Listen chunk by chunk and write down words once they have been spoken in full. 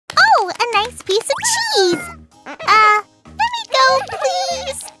nice piece of cheese. Let me go,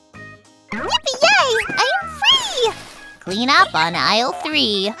 please. Yippee-yay! I am free! Clean up on aisle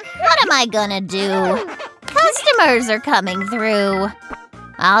 3. What am I gonna do? Customers are coming through.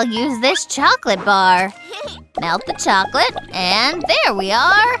 I'll use this chocolate bar. Melt the chocolate, and there we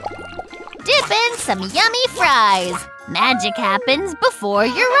are. Dip in some yummy fries. Magic happens before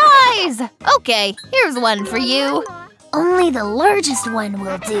your eyes. Okay, here's one for you. Only the largest one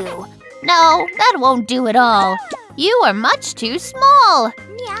will do. No, that won't do at all. You are much too small.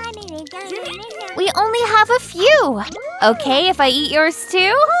 We only have a few. Okay if I eat yours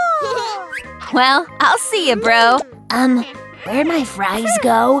too? Well, I'll see you, bro. Where'd my fries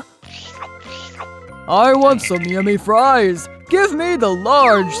go? I want some yummy fries. Give me the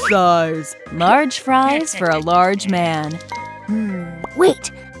large size. Large fries for a large man.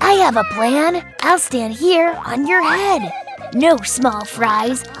 Wait, I have a plan. I'll stand here on your head. No small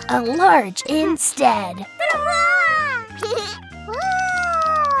fries, a large instead.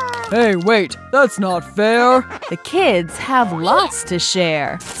 Hey, wait, that's not fair. The kids have lots to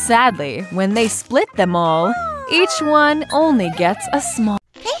share. Sadly, when they split them all, each one only gets a small.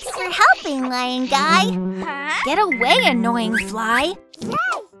 Thanks for helping, Lion Guy. Get away, annoying fly.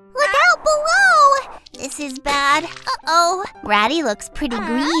 Look out below! This is bad. Uh-oh. Ratty looks pretty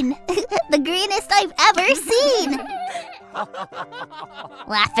green. The greenest I've ever seen.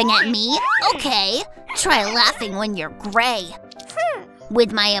 Laughing at me? Okay. Try laughing when you're gray.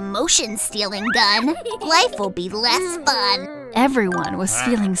 With my emotion-stealing gun, life will be less fun. Everyone was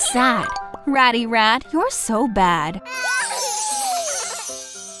feeling sad. Ratty Rat, you're so bad.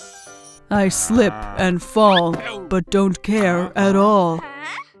 I slip and fall, but don't care at all.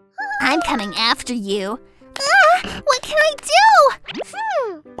 I'm coming after you. What can I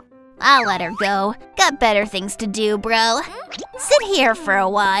do? I'll let her go. Got better things to do, bro. Sit here for a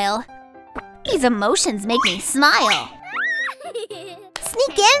while. These emotions make me smile.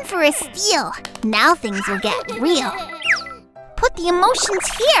 Sneak in for a steal. Now things will get real. Put the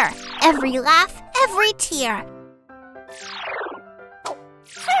emotions here. Every laugh, every tear.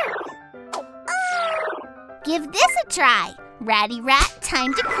 Give this a try. Ratty Rat,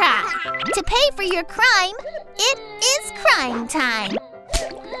 time to cry. To pay for your crime, it is crime time.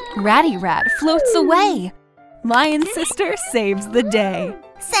 Ratty Rat floats away. Lion Sister saves the day.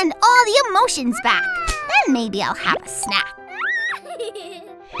 Send all the emotions back. Then maybe I'll have a snack.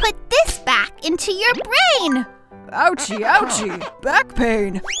 Put this back into your brain. Ouchie, ouchie, back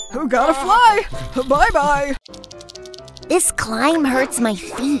pain. Who gotta fly? Bye-bye. This climb hurts my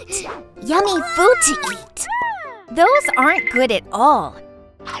feet. Yummy food to eat. Those aren't good at all.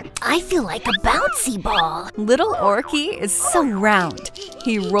 I feel like a bouncy ball. Little Orky is so round.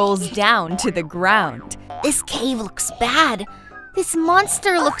 He rolls down to the ground. This cave looks bad. This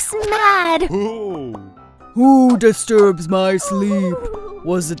monster looks mad. Who disturbs my sleep?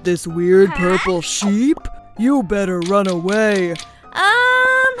 Was it this weird purple sheep? You better run away.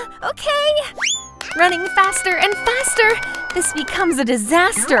 Okay. Running faster and faster, this becomes a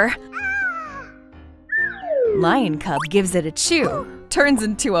disaster. Lion Cub gives it a chew, turns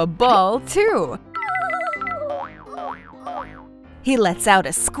into a ball too. He lets out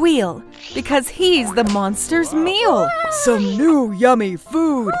a squeal because he's the monster's meal. Some new yummy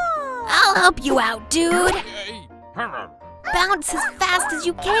food. I'll help you out, dude. Bounce as fast as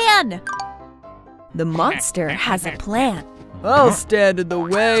you can. The monster has a plan. I'll stand in the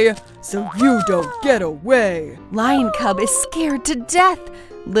way so you don't get away. Lion Cub is scared to death.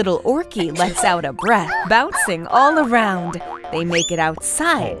 Little Orky lets out a breath, bouncing all around. They make it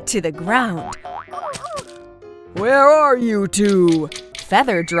outside to the ground. Where are you two?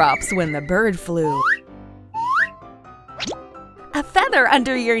 Feather drops when the bird flew. A feather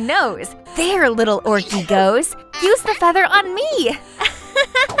under your nose. There, little Orky goes. Use the feather on me.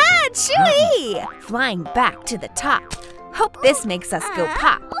 Chewy! Flying back to the top. Hope this makes us go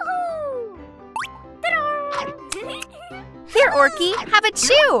pop. Here, Orky, have a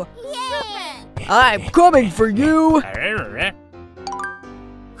chew. I'm coming for you.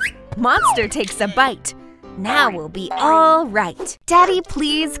 Monster takes a bite. Now we'll be all right. Daddy,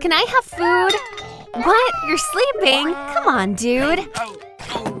 please, can I have food? What? You're sleeping? Come on, dude.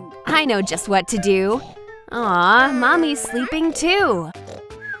 I know just what to do. Aw, Mommy's sleeping too.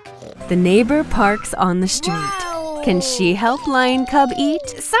 The neighbor parks on the street. Can she help Lion Cub eat?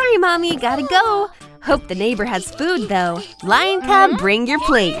 Sorry, Mommy, gotta go. Hope the neighbor has food, though. Lion Cub, bring your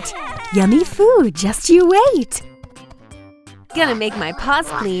plate. Yummy food, just you wait. Gonna make my paws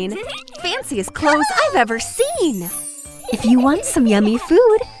clean. Fanciest clothes I've ever seen. If you want some yummy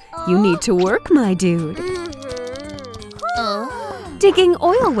food, you need to work, my dude. Digging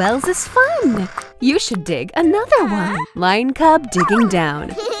oil wells is fun. You should dig another one. Lion cub digging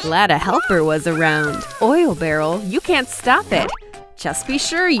down. Glad a helper was around. Oil barrel, you can't stop it. Just be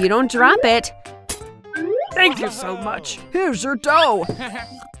sure you don't drop it. Thank you so much. Here's your dough.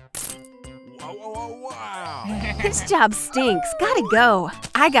 This job stinks. Gotta go.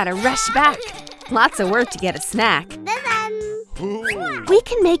 I gotta rush back. Lots of work to get a snack. We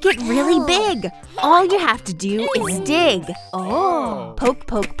can make it really big. All you have to do is dig. Oh. Poke,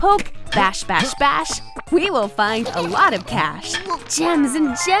 poke, poke. Bash, bash, bash. We will find a lot of cash. Gems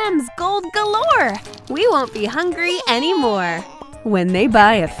and gems, gold galore. We won't be hungry anymore. When they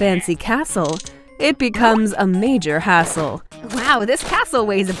buy a fancy castle, it becomes a major hassle. Wow, this castle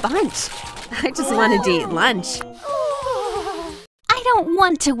weighs a bunch. I just wanted to eat lunch. I don't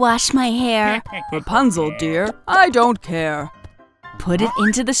want to wash my hair. Rapunzel, dear, I don't care. Put it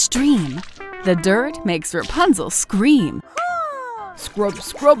into the stream. The dirt makes Rapunzel scream. Scrub,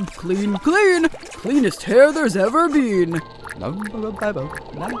 scrub, clean, clean. Cleanest hair there's ever been.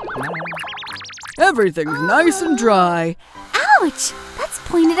 Everything's nice and dry. Ouch! That's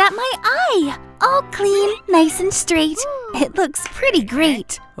pointed at my eye. All clean, nice and straight. It looks pretty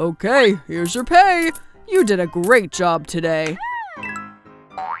great. Okay, here's your pay. You did a great job today.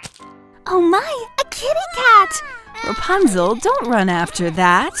 Oh my, a kitty cat! Rapunzel, don't run after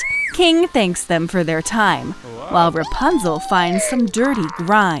that. King thanks them for their time, while Rapunzel finds some dirty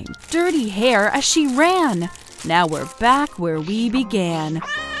grime. Dirty hair as she ran. Now we're back where we began.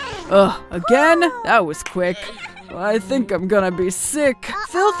 Ugh, again? That was quick. I think I'm gonna be sick.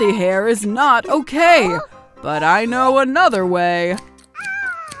 Filthy hair is not okay. But I know another way.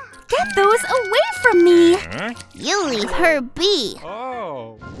 Get those away from me! You leave her be.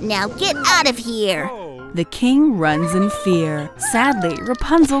 Now get out of here. The king runs in fear. Sadly,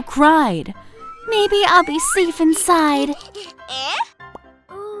 Rapunzel cried. Maybe I'll be safe inside.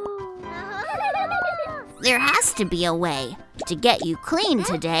 There has to be a way to get you clean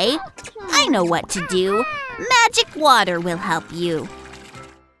today. I know what to do. Magic water will help you.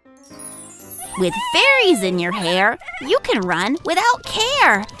 With fairies in your hair, you can run without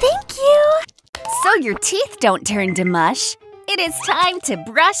care. Thank you. So your teeth don't turn to mush. It is time to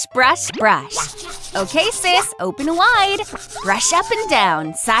brush, brush, brush. Okay, sis, open wide. Brush up and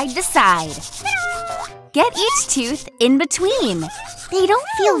down, side to side. Get each tooth in between. They don't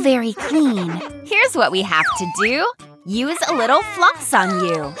feel very clean. Here's what we have to do. Use a little floss on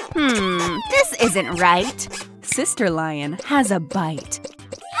you. This isn't right. Sister Lion has a bite.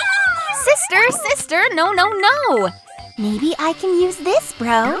 Sister, no, no, no. Maybe I can use this,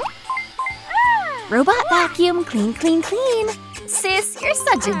 bro. Robot vacuum, clean, clean, clean. Sis, you're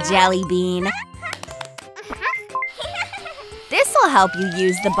such a jelly bean. This'll help you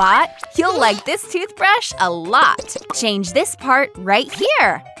use the bot. You'll like this toothbrush a lot. Change this part right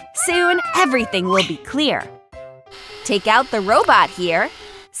here. Soon, everything will be clear. Take out the robot here.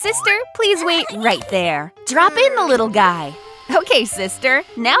 Sister, please wait right there. Drop in the little guy. Okay, sister,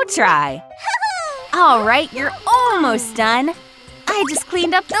 now try. All right, you're almost done. I just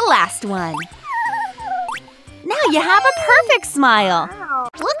cleaned up the last one. Now you have a perfect smile.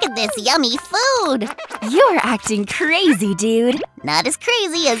 Look at this yummy food. You're acting crazy, dude. Not as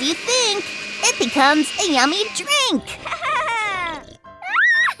crazy as you think. It becomes a yummy drink.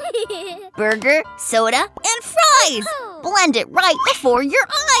 Burger, soda, and fries. Blend it right before your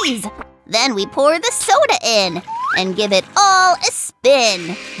eyes. Then we pour the soda in and give it all a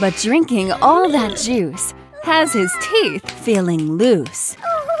spin. But drinking all that juice has his teeth feeling loose.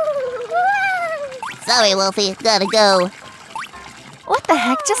 Sorry, Wolfie, gotta go. What the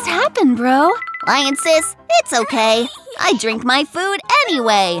heck just happened, bro? Lion sis, it's okay. I drink my food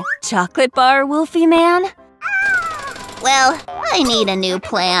anyway. Chocolate bar, Wolfie man? Well, I need a new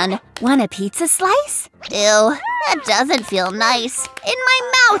plan. Want a pizza slice? Ew, that doesn't feel nice. In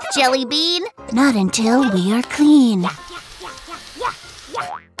my mouth, Jelly Bean. Not until we are clean.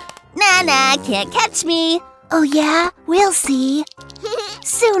 Nah, can't catch me. Oh yeah? We'll see.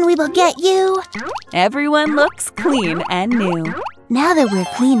 Soon we will get you. Everyone looks clean and new. Now that we're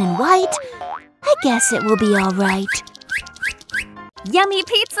clean and white, I guess it will be all right. Yummy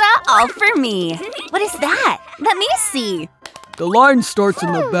pizza, all for me. What is that? Let me see. The line starts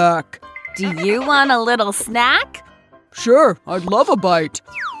in the back. Do you want a little snack? Sure, I'd love a bite.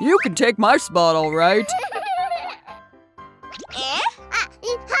 You can take my spot, all right.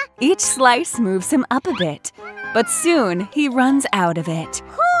 Each slice moves him up a bit, but soon he runs out of it.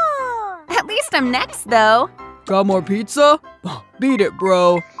 At least I'm next, though. Got more pizza? Beat it,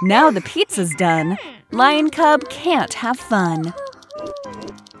 bro. Now the pizza's done. Lion Cub can't have fun.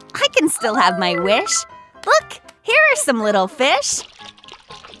 I can still have my wish. Look, here are some little fish.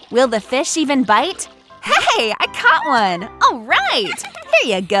 Will the fish even bite? Hey, I caught one! All right!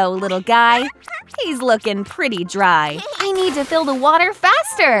 Here you go, little guy. He's looking pretty dry. I need to fill the water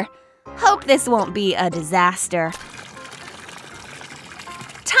faster. Hope this won't be a disaster.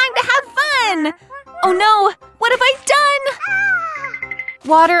 Time to have fun! Oh no, what have I done?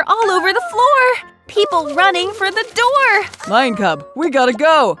 Water all over the floor! People running for the door! Lion Cub, we gotta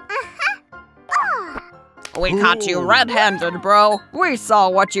go! We caught you red-handed, bro. We saw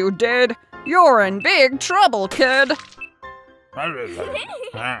what you did. You're in big trouble, kid.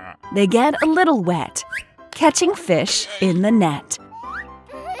 They get a little wet, catching fish in the net.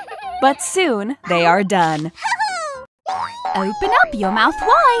 But soon they are done. Open up your mouth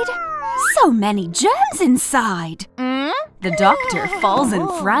wide. So many germs inside. The doctor falls in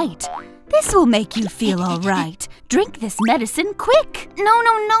fright. This will make you feel all right. Drink this medicine quick.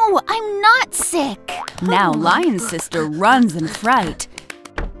 No, I'm not sick. Now Lion's sister runs in fright.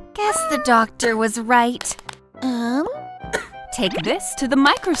 Guess the doctor was right. Take this to the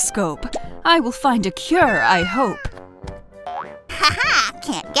microscope. I will find a cure, I hope. Haha,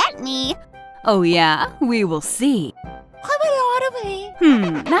 can't get me. Oh yeah, we will see.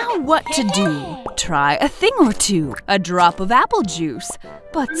 Now what to do? Try a thing or two. A drop of apple juice.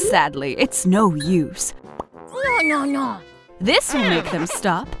 But sadly, it's no use. No. This will make them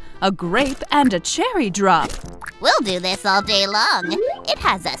stop. A grape and a cherry drop. We'll do this all day long. It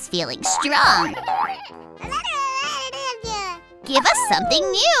has us feeling strong. Give us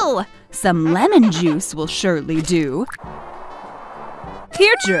something new. Some lemon juice will surely do.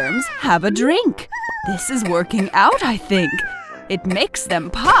 Here, germs, have a drink. This is working out, I think. It makes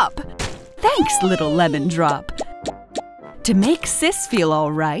them pop. Thanks, little lemon drop. To make Sis feel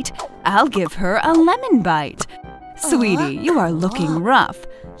all right, I'll give her a lemon bite. Sweetie, you are looking rough.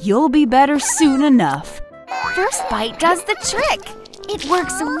 You'll be better soon enough. First bite does the trick. It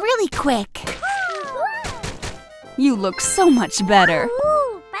works really quick. You look so much better.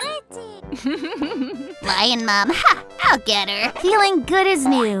 Lion Mom, ha! I'll get her. Feeling good as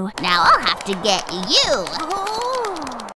new. Now I'll have to get you.